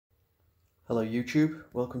Hello YouTube,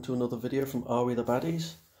 welcome to another video from Are We the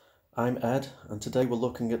Baddies? I'm Ed and today we're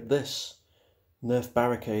looking at this Nerf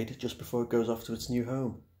Barricade just before it goes off to its new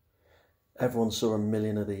home. Everyone saw a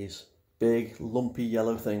million of these, big lumpy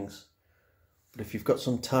yellow things. But if you've got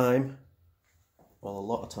some time, well a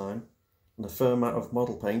lot of time, and a fair amount of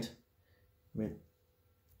model paint,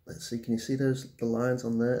 let's see, can you see the lines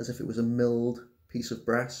on there as if it was a milled piece of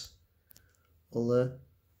brass? All there.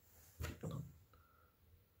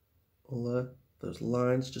 All there, those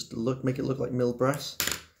lines just to make it look like milled brass,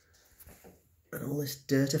 and all this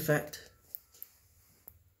dirt effect.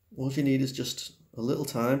 All you need is just a little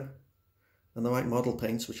time and the right model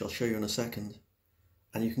paints, which I'll show you in a second,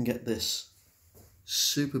 and you can get this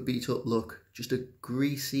super beat up look. Just a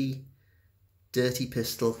greasy, dirty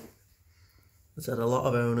pistol that's had a lot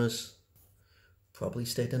of owners, probably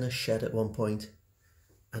stayed in a shed at one point,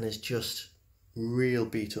 and is just real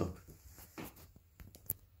beat up.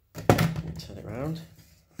 Turn it around.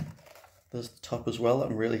 There's the top as well that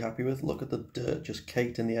I'm really happy with. Look at the dirt just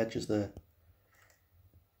caked in the edges there.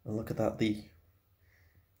 And look at that, the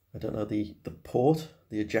port,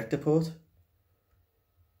 the ejector port.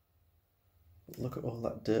 Look at all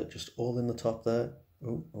that dirt just all in the top there.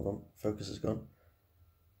 Oh, hold on, focus is gone.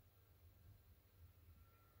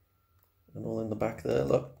 And all in the back there,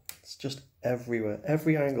 look. It's just everywhere,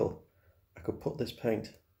 every angle I could put this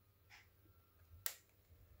paint.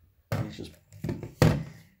 It's just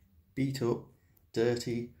beat up,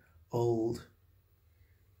 dirty, old,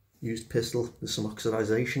 used pistol. There's some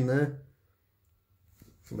oxidization there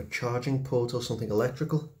from a charging port or something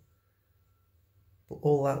electrical. But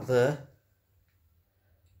all that there,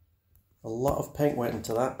 a lot of paint went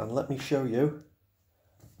into that, and let me show you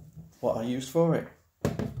what I used for it.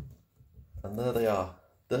 And there they are.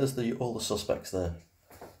 There's all the suspects there.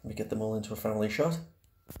 Let me get them all into a family shot.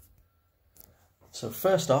 So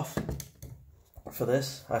first off, for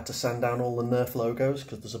this, I had to sand down all the Nerf logos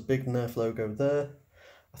because there's a big Nerf logo there.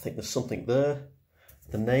 I think there's something there.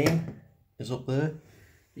 The name is up there.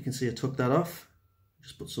 You can see I took that off.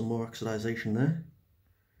 Just put some more oxidization there.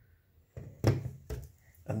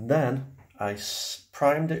 And then I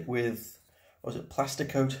primed it with, what was it,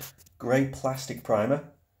 Plasticoat grey plastic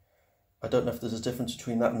primer. I don't know if there's a difference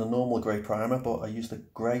between that and the normal grey primer, but I used the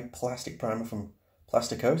grey plastic primer from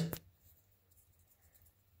Plasticoat.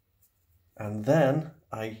 And then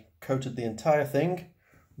I coated the entire thing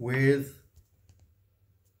with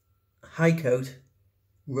High Coat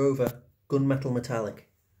Rover Gunmetal Metallic,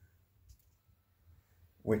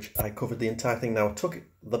 which I covered the entire thing. Now I took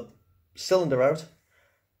the cylinder out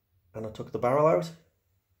and I took the barrel out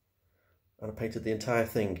and I painted the entire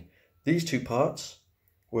thing. These two parts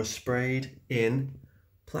were sprayed in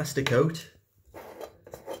Plasticoat.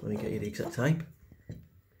 Let me get you the exact type.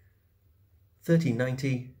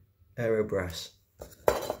 1390 Aero Brass,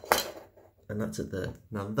 and that's it there.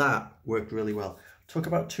 Now that worked really well. Took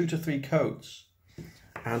about 2 to 3 coats,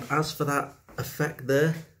 and as for that effect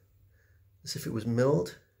there, as if it was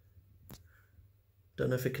milled, don't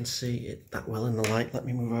know if you can see it that well in the light. Let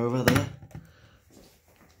me move over there.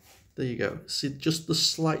 There you go. See just the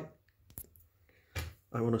slight,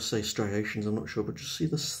 I want to say striations, I'm not sure, but just see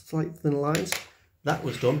the slight thin lines. That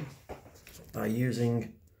was done by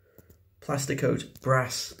using Plasticoat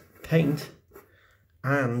brass paint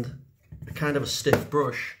and a kind of a stiff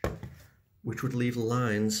brush which would leave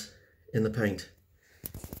lines in the paint.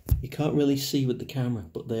 You can't really see with the camera,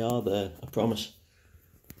 but they are there, I promise.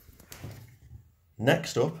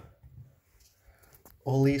 Next up,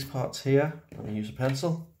 all these parts here, let me use a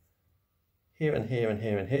pencil, here and here and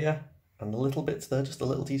here and here, and the little bits there, just the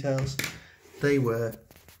little details, they were,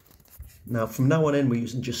 now from now on in we're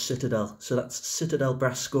using just Citadel, so that's Citadel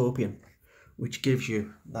Brass Scorpion, which gives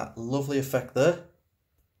you that lovely effect there.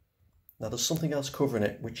 Now there's something else covering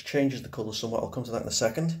it which changes the colour somewhat, I'll come to that in a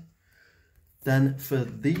second. Then for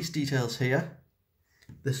these details here,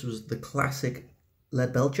 this was the classic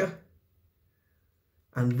lead belcher.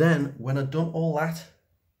 And then when I'd done all that,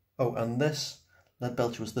 oh, and this lead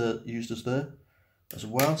belcher was there, used as there as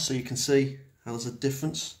well, so you can see how there's a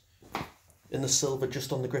difference in the silver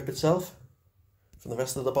just on the grip itself from the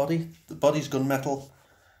rest of the body. The body's gunmetal.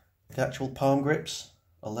 The actual palm grips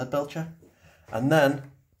are lead belcher, and then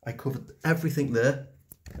I covered everything there,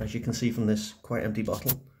 as you can see from this quite empty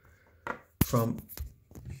bottle, from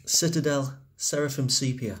Citadel Seraphim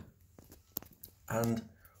Sepia. And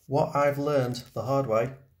what I've learned the hard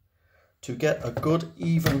way, to get a good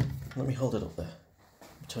even, let me hold it up there,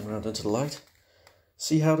 turn around into the light,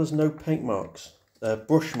 see how there's no paint marks,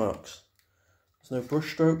 brush marks, there's no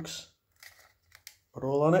brush strokes at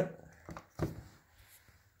all on it.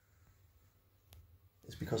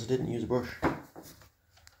 It's because I didn't use a brush.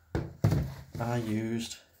 I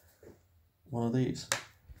used one of these,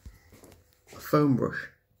 a foam brush,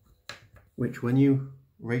 which when you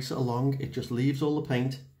race it along, it just leaves all the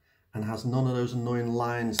paint and has none of those annoying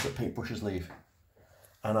lines that paintbrushes leave.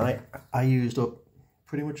 And I used up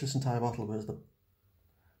pretty much this entire bottle. Where's the...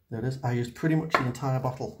 There it is. I used pretty much the entire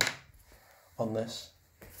bottle on this.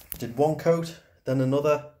 Did one coat, then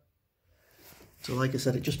another. So like I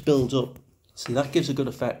said, it just builds up. See, that gives a good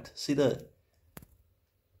effect. See that?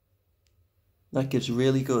 That gives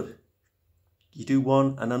really good. You do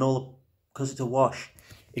one and then because it's a wash,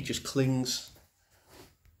 it just clings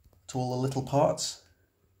to all the little parts.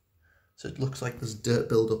 So it looks like there's dirt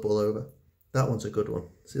build up all over. That one's a good one.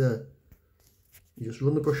 See there? You just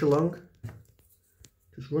run the brush along,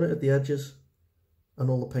 just run it at the edges, and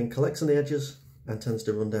all the paint collects on the edges and tends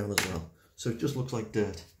to run down as well. So it just looks like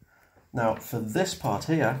dirt. Now for this part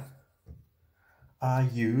here, I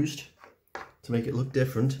used, to make it look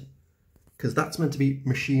different, because that's meant to be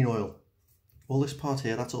machine oil. All this part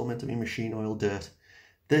here, that's all meant to be machine oil dirt.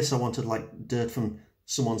 This I wanted like dirt from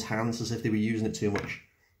someone's hands as if they were using it too much.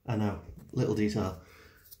 I know, little detail.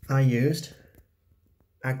 I used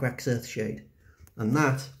Agrax Earthshade, and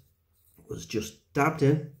that was just dabbed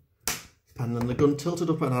in, and then the gun tilted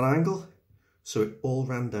up at an angle so it all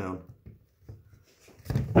ran down.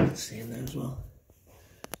 See in there as well.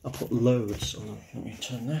 I'll put loads on. Let me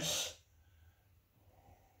turn this.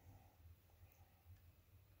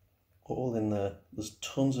 All in there. There's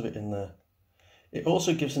tons of it in there. It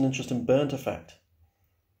also gives an interesting burnt effect,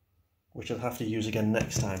 which I'll have to use again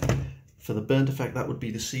next time. For the burnt effect, that would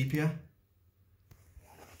be the sepia.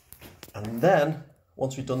 And then,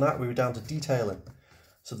 once we've done that, we were down to detailing.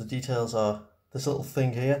 So the details are this little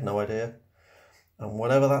thing here, no idea, and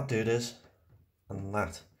whatever that dude is, and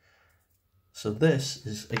that. So this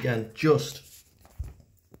is, again, just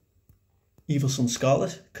Evil Sun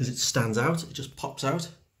Scarlet, because it stands out, it just pops out.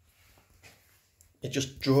 It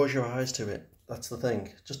just draws your eyes to it. That's the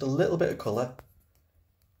thing. Just a little bit of colour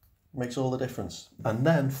makes all the difference. And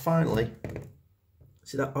then finally,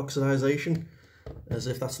 see that oxidization? As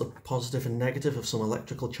if that's the positive and negative of some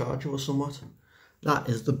electrical charge or somewhat. That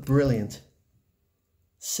is the brilliant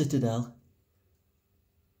Citadel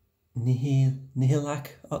Nihilak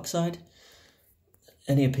oxide.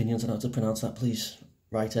 Any opinions on how to pronounce that, please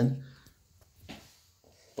write in.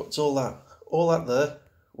 But it's all that there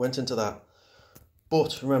went into that.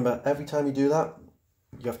 But remember, every time you do that,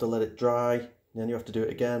 you have to let it dry, then you have to do it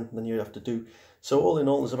again, then you have to do... So all in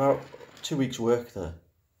all, there's about 2 weeks work there.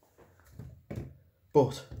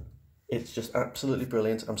 But it's just absolutely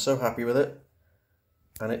brilliant. I'm so happy with it.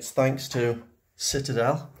 And it's thanks to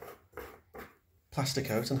Citadel, Plastic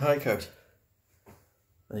Coat and High Coat.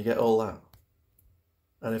 And you get all that.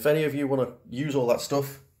 And if any of you want to use all that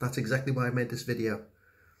stuff, that's exactly why I made this video.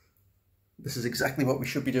 This is exactly what we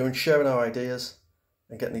should be doing, sharing our ideas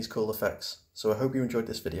and getting these cool effects. So I hope you enjoyed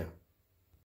this video.